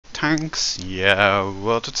tanks, yeah,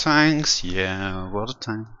 world of tanks, yeah, world of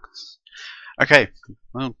tanks. Okay,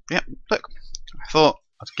 well, yeah, look, I thought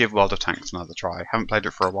I'd give World of Tanks another try. Haven't played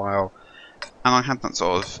it for a while, and I had that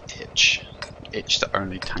sort of itch that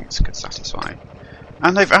only tanks could satisfy.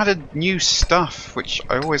 And they've added new stuff, which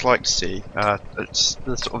I always like to see. It's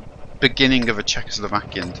the sort of beginning of a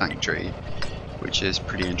Czechoslovakian tank tree, which is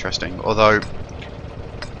pretty interesting. Although,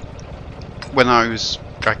 when I was,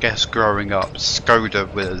 I guess, growing up,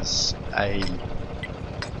 Skoda was a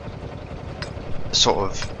sort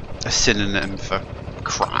of a synonym for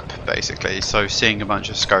crap, basically. So seeing a bunch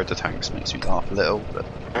of Skoda tanks makes me laugh a little. But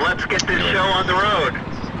let's get this show on the road.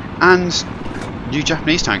 And new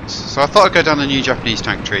Japanese tanks. So I thought I'd go down the new Japanese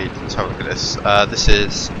tank tree. Let's have a look at this. This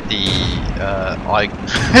is the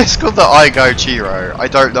it's called the Aigo Chiro. I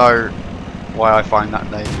don't know why I find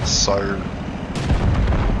that name so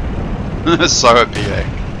so appealing.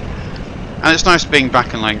 And it's nice being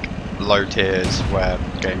back in like low tiers where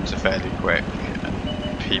games are fairly quick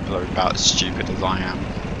and people are about as stupid as I am.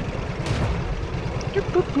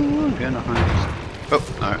 I'm gonna hide.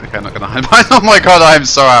 Oh no, okay, I'm not gonna hide behind. Oh my god, I am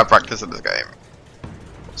so out of practice in this game.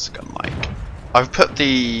 What's the gun like?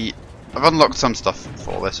 I've unlocked some stuff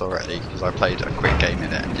for this already because I played a quick game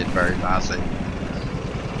in it and did very badly.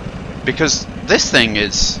 Because this thing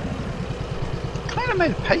is kind of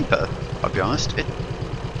made of paper, I'll be honest.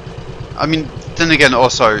 I mean, then again,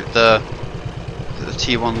 also the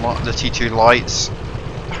T1 the T2 lights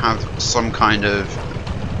have some kind of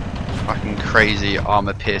fucking crazy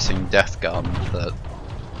armor-piercing death gun that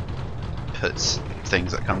puts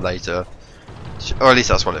things that come later, or at least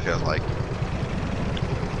that's what it feels like.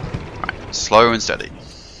 Right, slow and steady.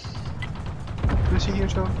 Can I see you,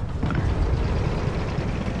 Joe?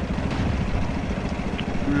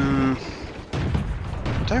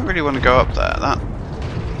 I don't really want to go up there.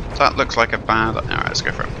 That looks like a bad. Alright, let's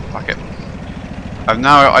go for it. Fuck it. I've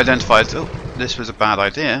now identified. Oh, this was a bad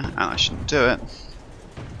idea, and I shouldn't do it.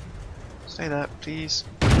 Stay there, please.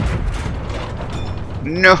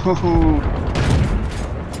 No.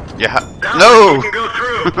 Yeah. No. You can go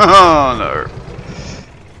through. Oh no.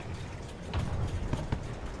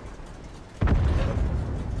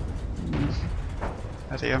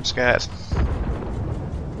 Eddie, I'm scared.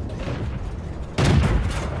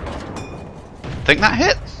 Think that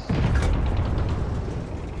hit?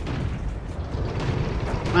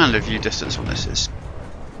 Man, the view distance on this is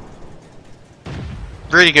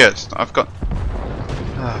really good. I've got.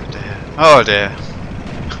 Oh dear. Oh dear.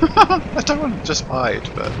 I don't want to just hide,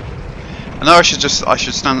 but I know I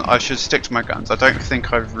should stick to my guns. I don't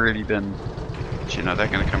think I've really been. You know, they're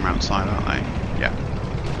going to come around the side, aren't they? Yeah.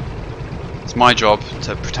 It's my job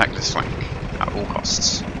to protect this flank at all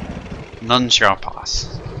costs. None shall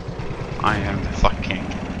pass. I am the fucking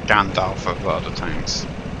Gandalf of World of Tanks.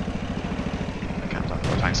 Gandalf of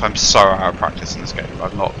World of Tanks. I'm so out of practice in this game.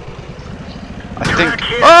 I'm not. I think.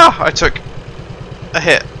 Ah! I took a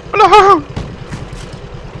hit. No!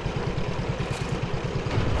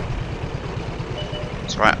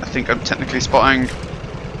 That's right. I think I'm technically spotting.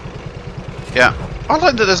 Yeah. I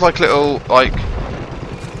like that there's like little like.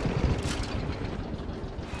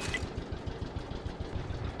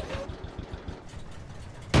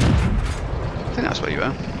 I think that's where you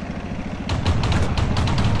are.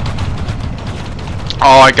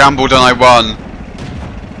 Oh, I gambled and I won.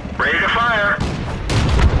 Ready to fire.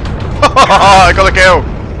 I got a kill.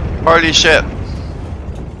 Holy shit.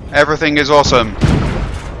 Everything is awesome.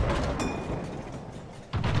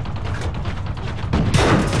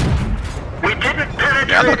 We didn't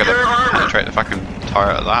penetrate Yeah, I'm not their gonna armor. penetrate the fucking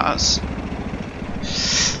turret of that.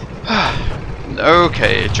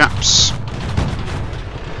 Okay, chaps.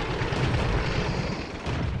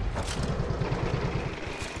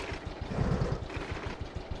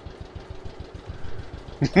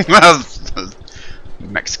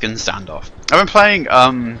 Mexican standoff. I've been playing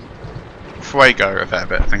Fuego a fair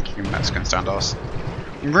bit, thinking of Mexican standoffs.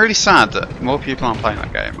 I'm really sad that more people aren't playing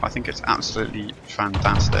that game. I think it's absolutely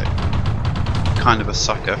fantastic. Kind of a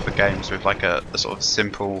sucker for games with like a sort of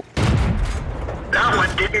simple. That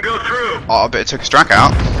one didn't go through. Oh, but it took a Strack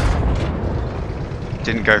out.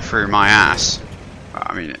 Didn't go through my ass. Well,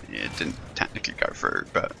 I mean, it didn't technically go through,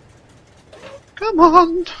 but come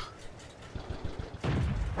on.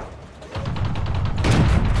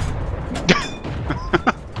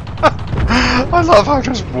 I love how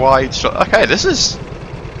just wide shot. Okay, this is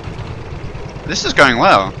going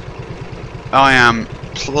well. I am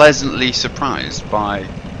pleasantly surprised by.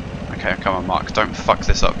 Okay, come on, Mark, don't fuck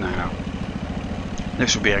this up now.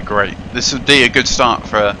 This would be a good start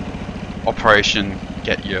for Operation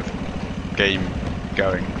Get Your Game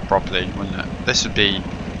Going properly, wouldn't it? This would be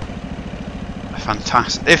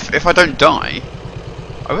fantastic. If I don't die,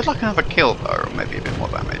 I would like another kill though, or maybe a bit more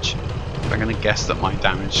damage. But I'm gonna guess that my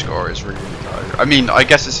damage score is really low. I mean, I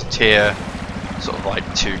guess it's a tier sort of like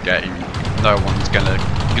 2 game.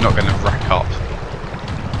 You're not gonna rack up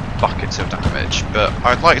buckets of damage, but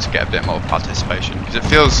I'd like to get a bit more participation because it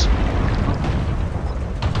feels.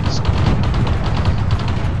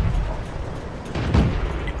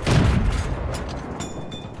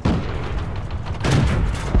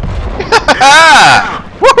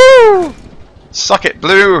 Woohoo! Suck it,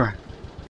 Blue!